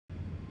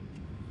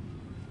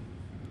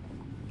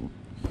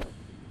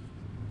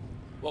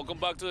Welcome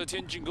back to the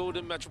Tianjin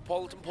Golden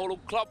Metropolitan Polo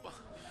Club.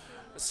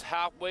 It's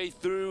halfway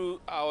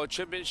through our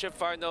championship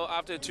final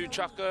after 2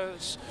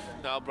 chukkas.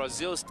 Now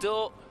Brazil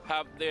still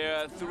have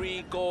their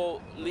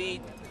 3-goal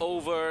lead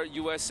over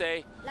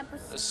USA.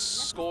 The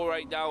score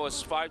right now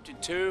is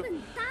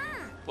 5-2.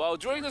 Well,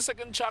 during the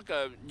second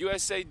chukka,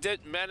 USA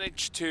did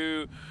manage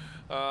to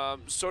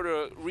sort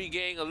of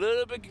regain a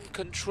little bit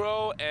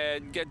control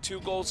and get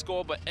 2 goals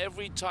scored, but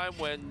every time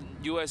when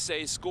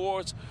USA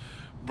scores,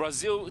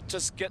 Brazil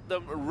just get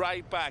them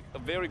right back. A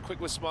very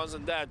quick response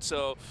on that.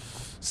 So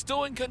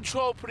still in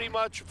control pretty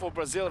much for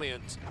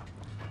Brazilians.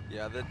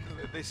 Yeah,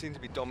 they seem to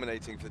be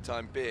dominating for the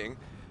time being.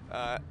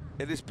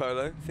 It is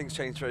polo, things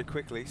change very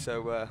quickly,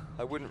 so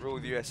I wouldn't rule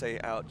the USA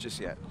out just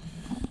yet.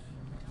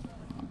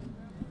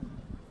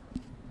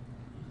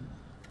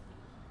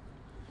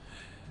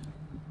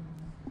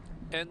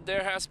 And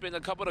there has been a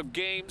couple of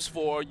games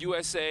for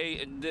USA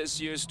in this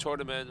year's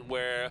tournament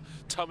where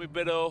Tommy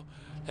Biddle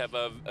have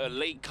a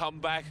late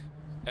comeback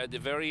at the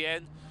very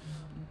end.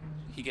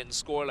 He can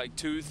score like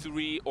 2,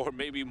 3, or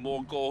maybe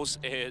more goals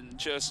in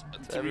just 3,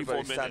 4 minutes.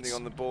 Everybody's standing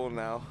on the ball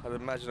now. I'd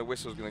imagine a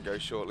whistle's going to go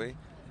shortly.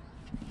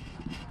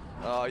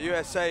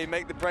 USA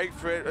make the break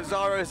for it.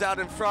 Azaro's out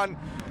in front.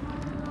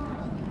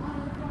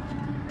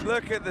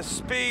 Look at the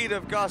speed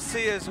of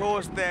Garcia's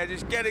horse there,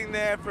 just getting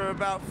there for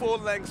about 4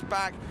 lengths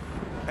back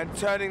and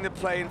turning the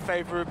play in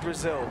favor of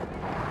Brazil.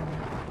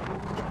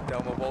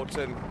 Delma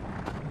Walton,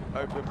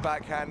 open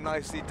backhand,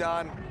 nicely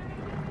done.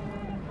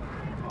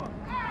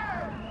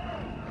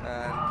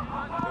 And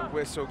the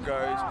whistle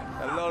goes.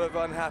 A lot of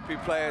unhappy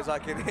players. I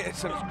can hear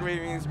some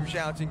screaming and some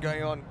shouting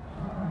going on.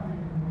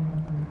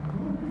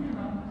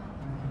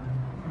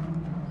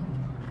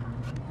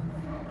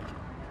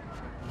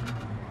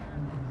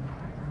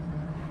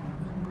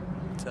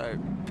 So,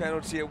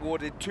 penalty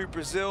awarded to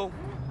Brazil.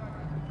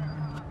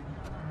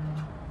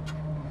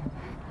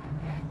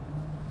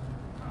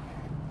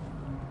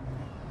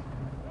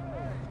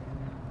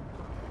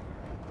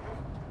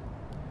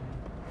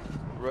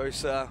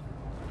 Rosa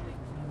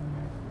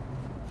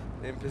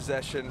in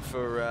possession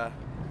for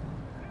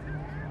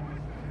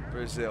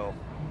Brazil.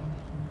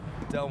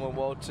 Delma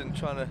Walton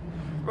trying to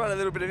run a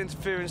little bit of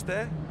interference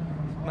there.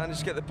 Managed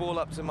to get the ball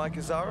up to Mike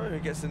Azaro, who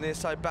gets the near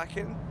side back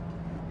in.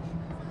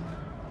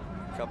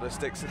 A couple of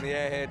sticks in the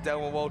air here.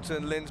 Delma Walton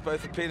and Linz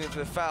both appealing for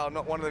the foul,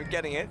 not one of them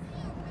getting it.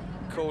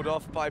 Called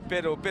off by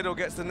Biddle. Biddle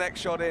gets the next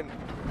shot in.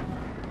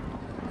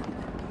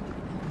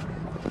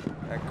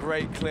 A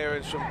great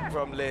clearance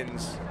from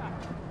Linz.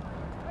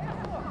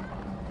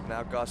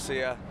 Now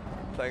Garcia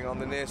playing on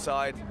the near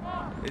side.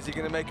 Is he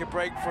going to make a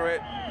break for it?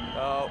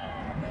 Oh,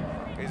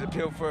 he's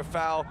appealed for a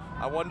foul.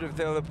 I wonder if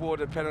they'll award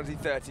a penalty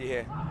 30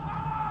 here.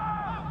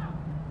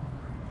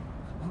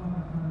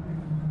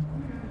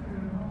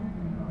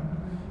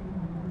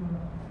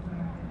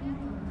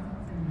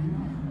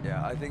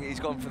 Yeah, I think he's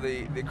gone for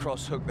the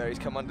cross hook there. He's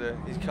come under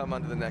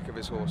the neck of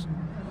his horse.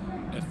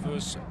 At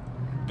first,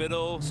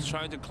 Biddle's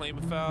trying to claim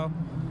a foul,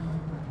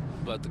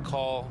 but the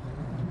call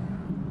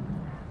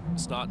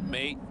is not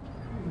made.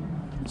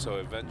 So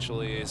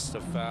eventually it's the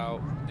foul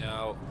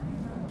now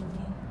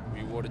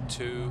rewarded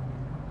to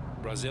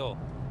Brazil.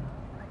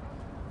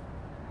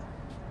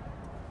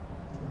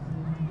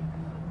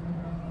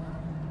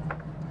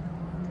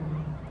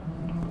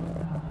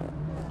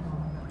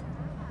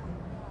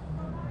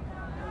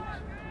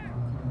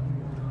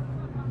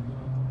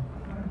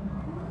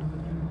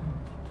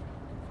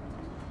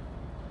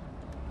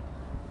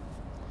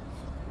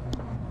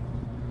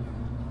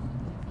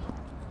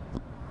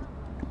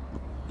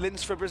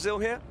 Linz for Brazil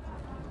here.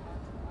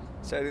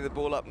 Setting the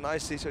ball up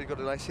nicely, so he's got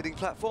a nice hitting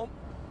platform.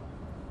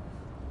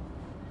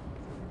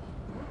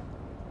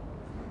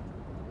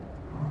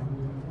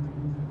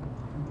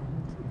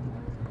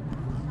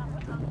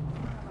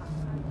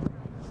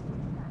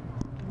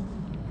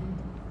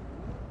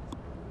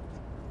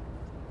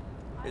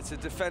 It's a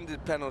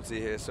defended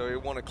penalty here, so he'll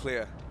want to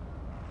clear.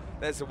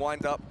 There's the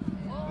wind up.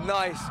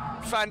 Nice,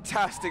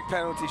 fantastic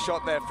penalty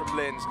shot there from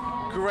Linz.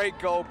 Great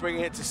goal,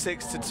 bringing it to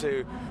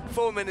 6-2.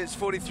 4 minutes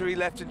 43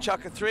 left in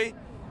chukka 3.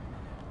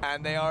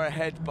 And they are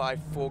ahead by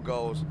 4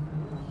 goals.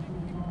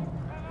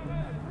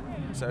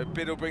 So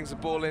Biddle brings the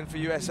ball in for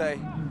USA.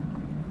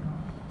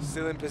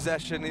 Still in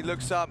possession, he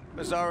looks up.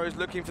 Azaro's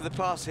looking for the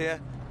pass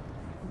here.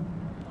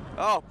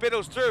 Oh,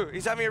 Biddle's through.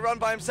 He's having a run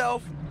by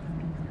himself.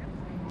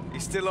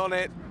 He's still on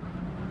it.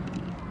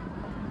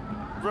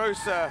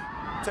 Rosa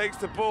takes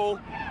the ball.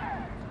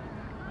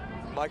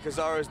 Mike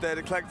Azaro's there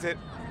to collect it.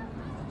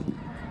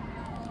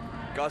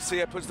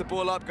 Garcia puts the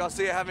ball up.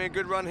 Garcia having a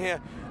good run here.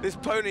 This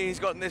pony he's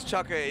got in this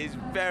chukka is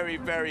very,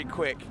 very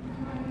quick.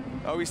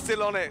 Oh, he's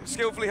still on it.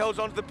 Skillfully holds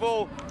onto the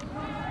ball.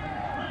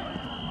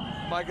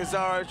 Mike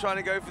Azaro trying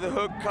to go for the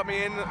hook,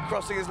 coming in,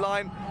 crossing his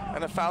line,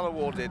 and a foul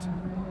awarded.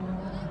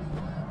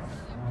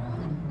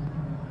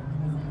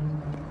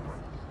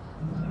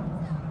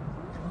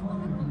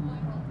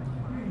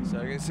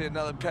 So you can see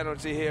another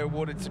penalty here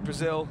awarded to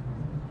Brazil.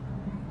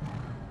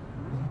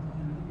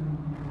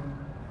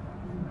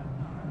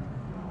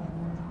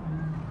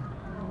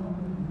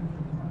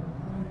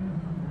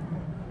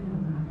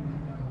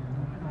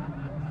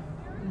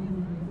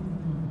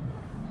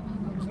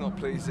 not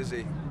pleased, is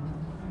he?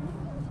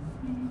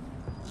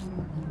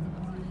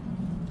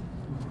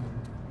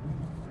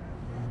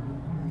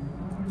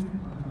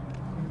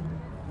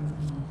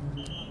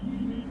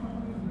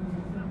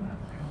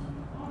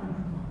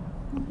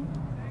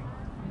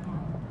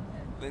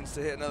 Lins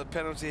to hit another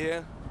penalty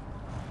here.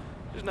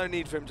 There's no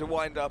need for him to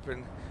wind up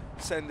and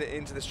send it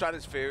into the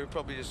stratosphere. We'd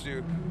probably just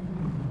do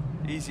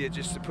easier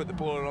just to put the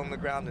ball along the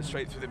ground and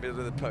straight through the middle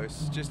of the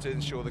post, just to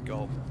ensure the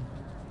goal.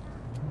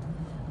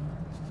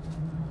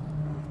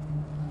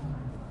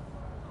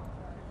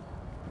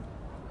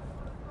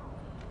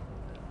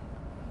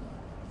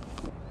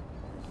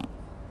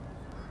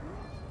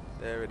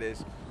 There it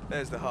is.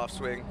 There's the half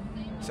swing.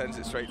 Sends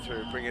it straight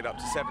through, bring it up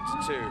to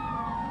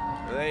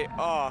 7-2. They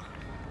are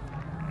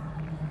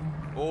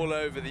all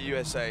over the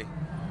USA.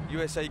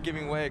 USA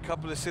giving away a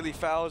couple of silly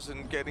fouls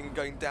and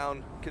going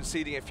down,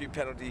 conceding a few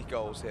penalty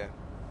goals here.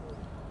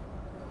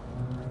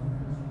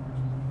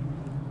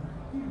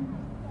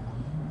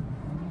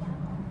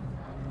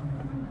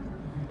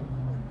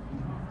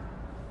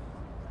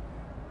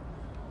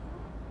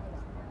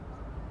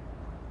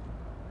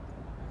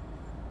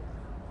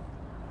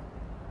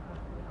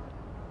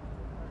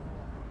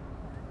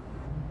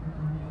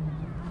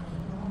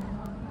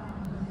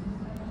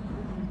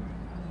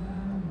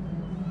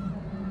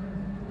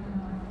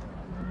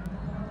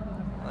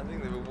 I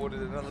think they've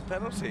awarded another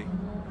penalty.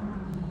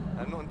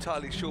 I'm not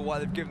entirely sure why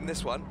they've given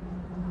this one.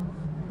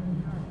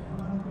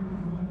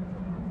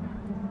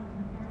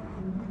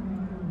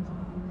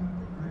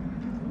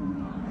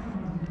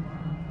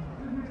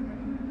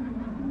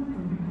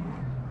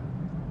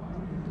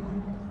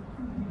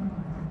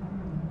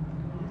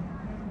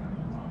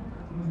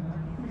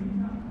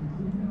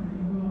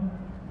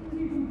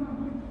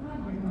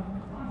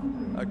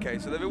 Okay,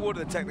 so they've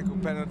awarded a technical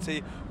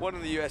penalty. One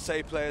of the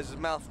USA players has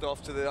mouthed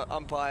off to the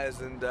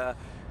umpires, and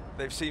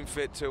they've seen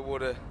fit to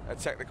award a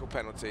technical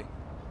penalty.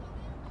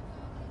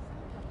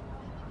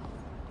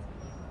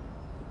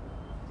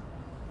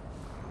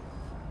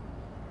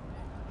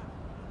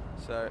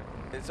 So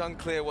it's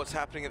unclear what's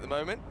happening at the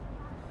moment,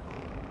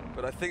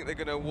 but I think they're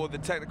going to award the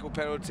technical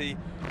penalty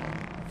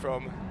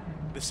from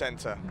the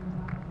centre.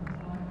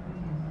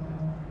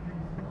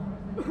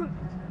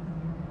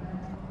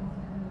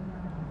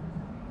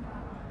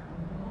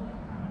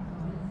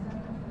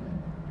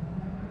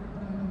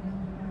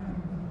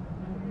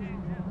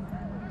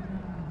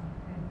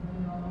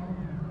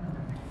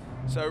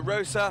 So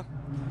Rosa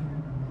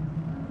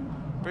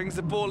brings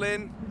the ball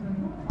in.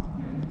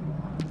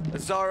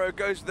 Azaro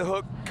goes to the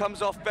hook,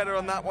 comes off better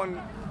on that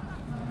one.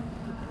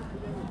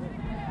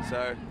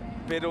 So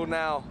Biddle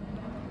now.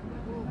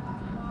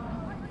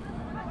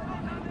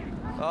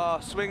 Oh,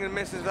 swing and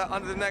misses that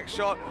under the next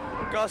shot.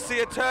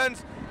 Garcia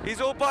turns, he's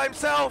all by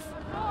himself.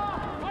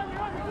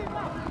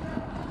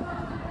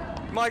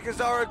 Mike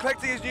Azaro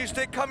collecting his new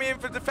stick, coming in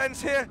for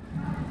defense here.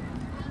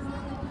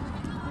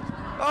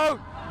 Oh,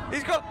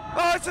 he's got,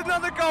 oh, it's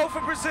another goal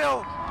for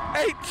Brazil.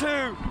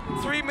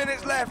 8-2, 3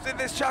 minutes left in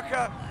this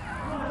chukka.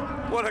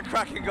 What a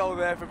cracking goal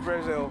there for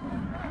Brazil.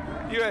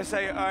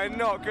 USA are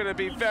not going to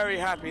be very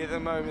happy at the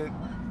moment.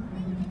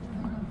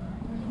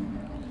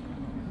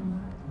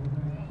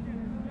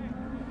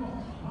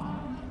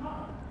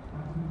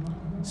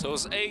 So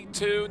it's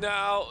 8-2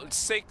 now,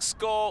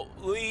 6-goal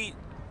lead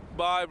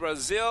by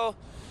Brazil.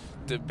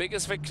 The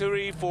biggest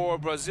victory for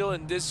Brazil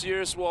in this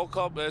year's World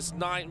Cup is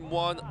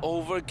 9-1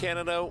 over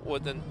Canada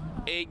with an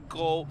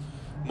 8-goal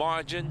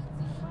margin.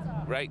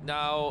 Right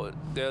now,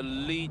 they're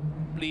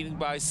leading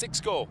by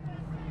 6 goals.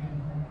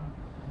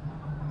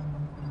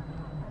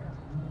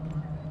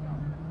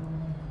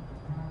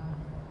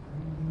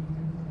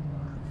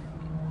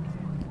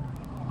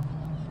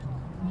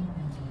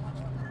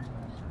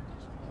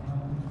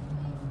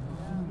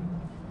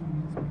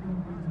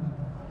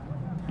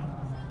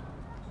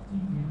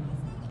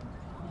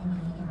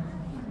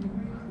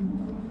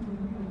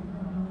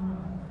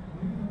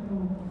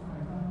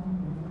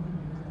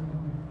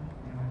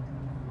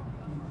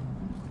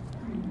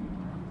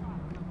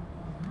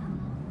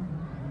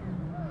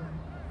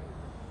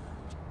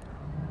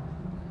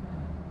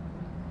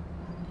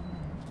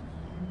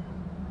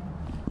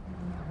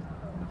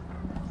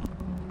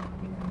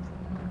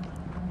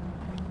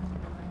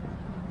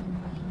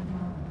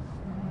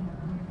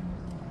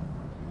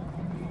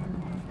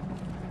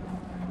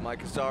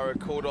 Mike Azaro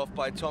called off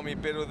by Tommy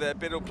Biddle there.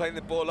 Biddle playing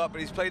the ball up,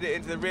 but he's played it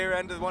into the rear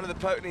end of one of the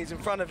ponies in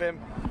front of him.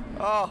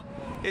 Oh,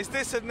 is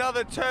this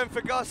another turn for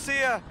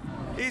Garcia?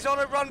 He's on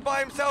a run by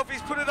himself.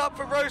 He's put it up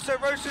for Rosa.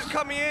 Rosa's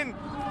coming in.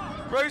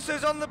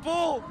 Rosa's on the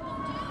ball.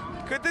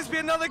 Could this be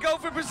another goal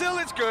for Brazil?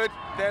 It's good.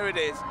 There it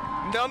is.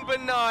 Number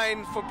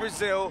 9 for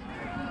Brazil.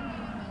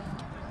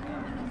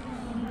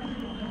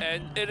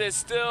 And it is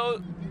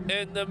still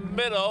in the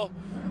middle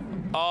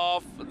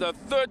of the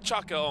third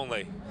chukka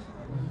only.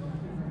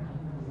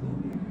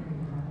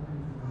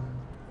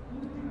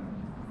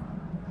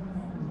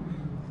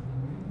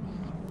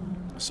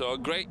 So a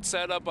great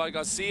setup by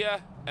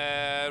Garcia,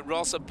 and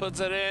Rosa puts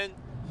it in,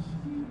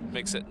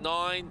 makes it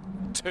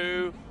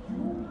 9-2,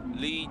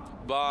 lead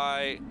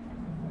by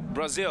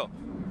Brazil.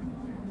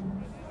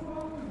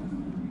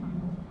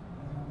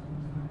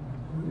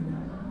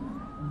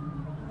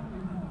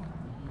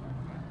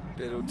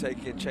 Biddle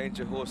taking a change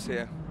of horse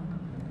here.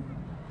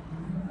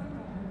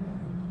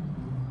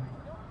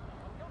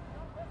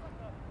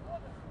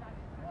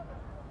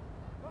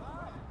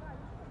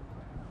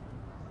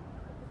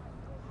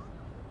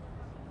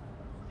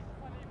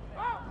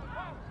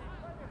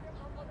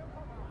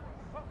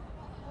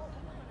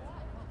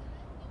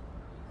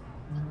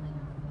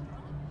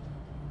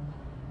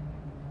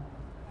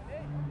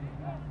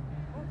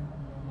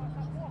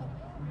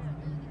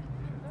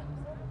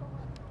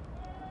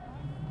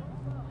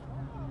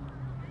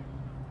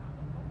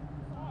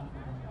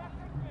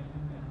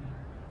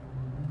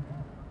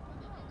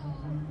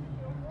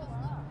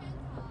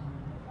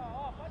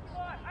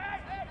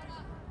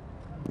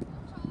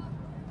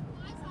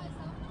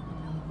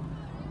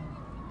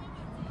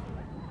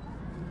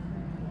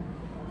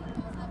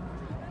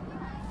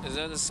 Is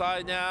on the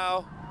side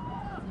now.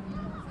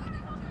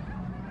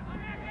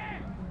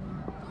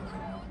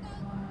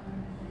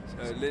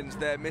 So Lin's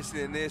there missing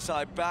the near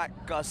side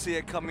back.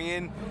 Garcia coming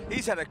in.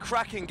 He's had a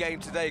cracking game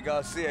today,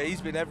 Garcia. He's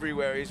been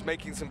everywhere. He's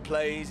making some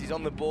plays. He's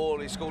on the ball.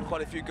 He's scored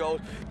quite a few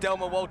goals.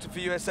 Delmer Walter for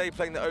USA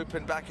playing the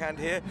open backhand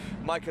here.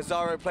 Mike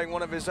Azzaro playing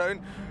one of his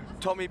own.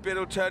 Tommy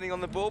Biddle turning on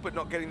the ball but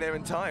not getting there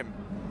in time.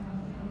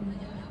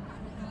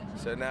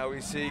 So now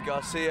we see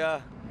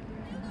Garcia.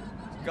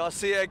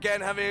 Garcia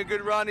again having a good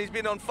run. He's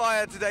been on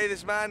fire today,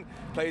 this man.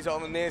 Plays it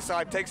on the near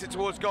side, takes it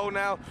towards goal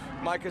now.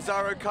 Mike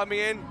Azzaro coming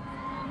in.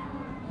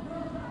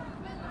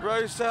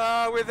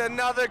 Rosa with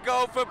another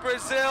goal for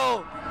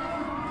Brazil.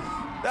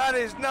 That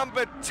is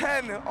number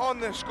 10 on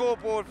the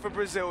scoreboard for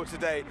Brazil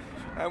today.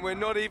 And we're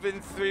not even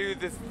through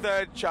the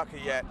third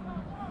chukka yet.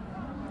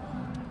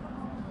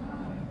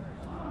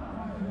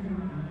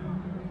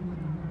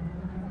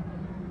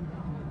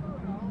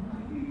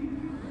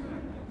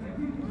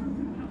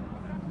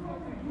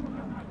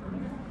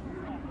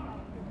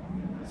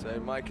 So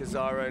Mike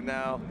Azzaro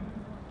now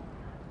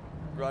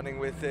running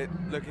with it,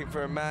 looking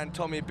for a man.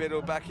 Tommy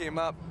Biddle backing him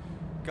up.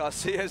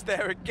 Garcia's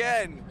there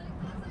again.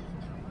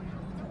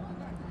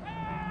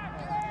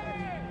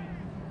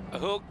 A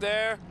hook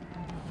there.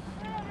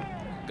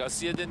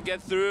 Garcia didn't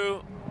get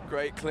through.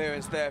 Great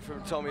clearance there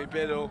from Tommy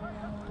Biddle.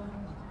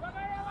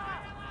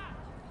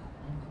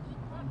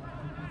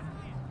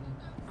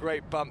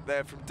 Great bump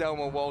there from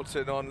Delmer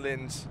Walton on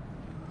Linz.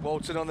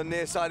 Walton on the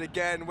near side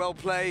again, well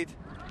played.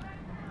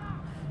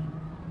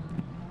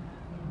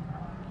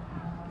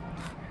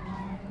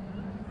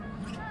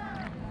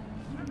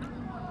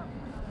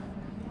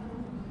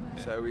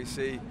 So we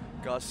see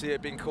Garcia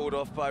being called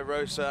off by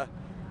Rosa.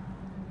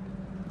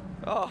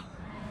 Oh,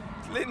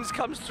 Linz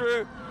comes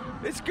through.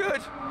 It's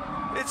good.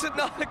 It's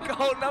another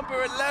goal,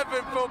 number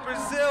 11 for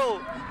Brazil.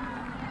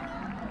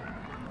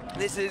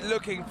 This is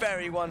looking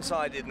very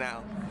one-sided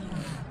now.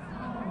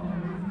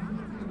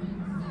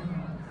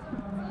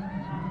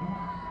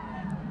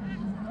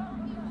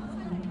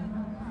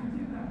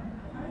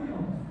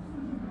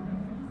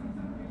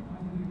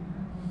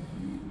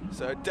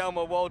 So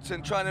Delmer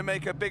Walton trying to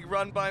make a big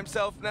run by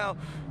himself now.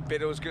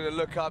 Biddle's going to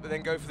look up and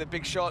then go for the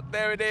big shot.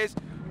 There it is.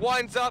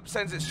 Winds up,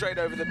 sends it straight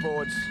over the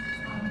boards.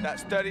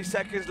 That's 30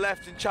 seconds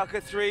left in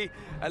chukka 3.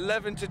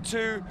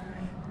 11-2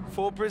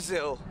 for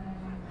Brazil.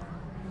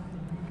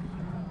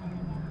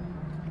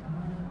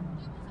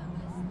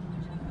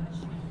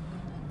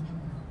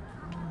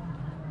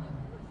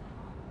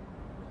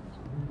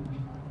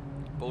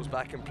 Ball's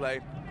back in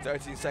play.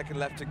 13 seconds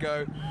left to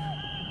go.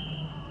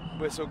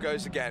 Whistle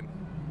goes again.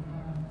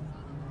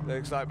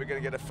 Looks like we're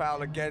going to get a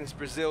foul against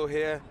Brazil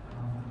here.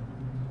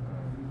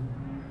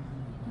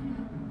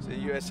 So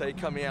USA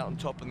coming out on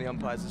top in the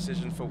umpire's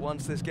decision for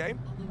once this game.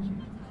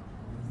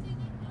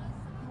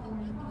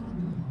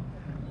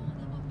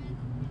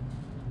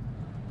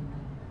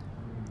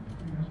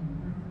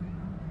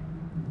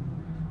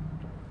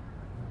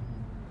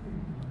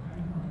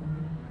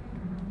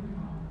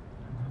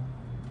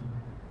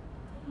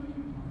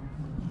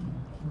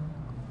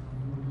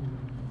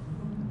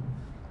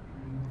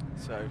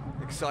 So,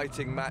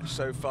 exciting match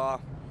so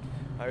far.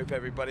 I hope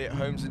everybody at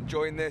home's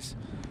enjoying this.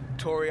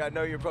 Tori, I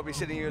know you're probably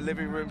sitting in your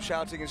living room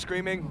shouting and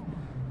screaming.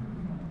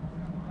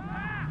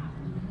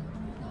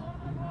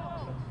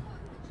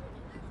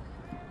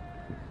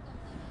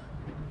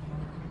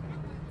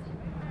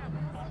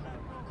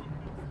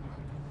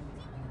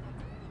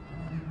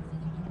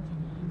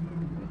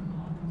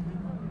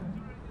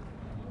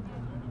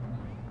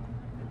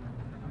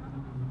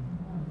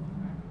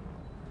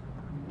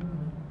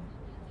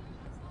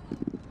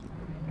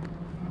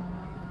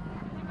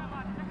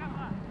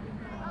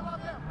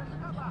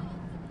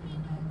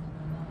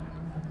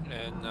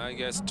 And I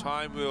guess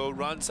time will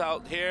run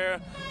out here.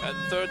 And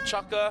third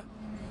chukka.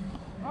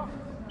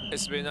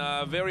 It's been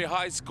a very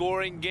high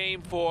scoring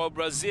game for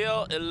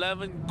Brazil.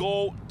 11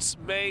 goals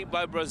made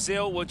by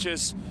Brazil, which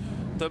is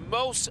the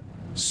most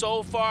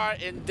so far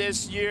in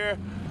this year's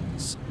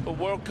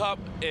World Cup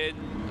in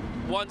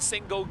one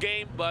single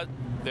game, but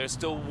there's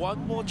still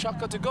one more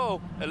chukka to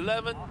go.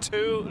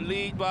 11-2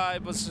 lead by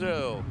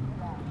Brazil.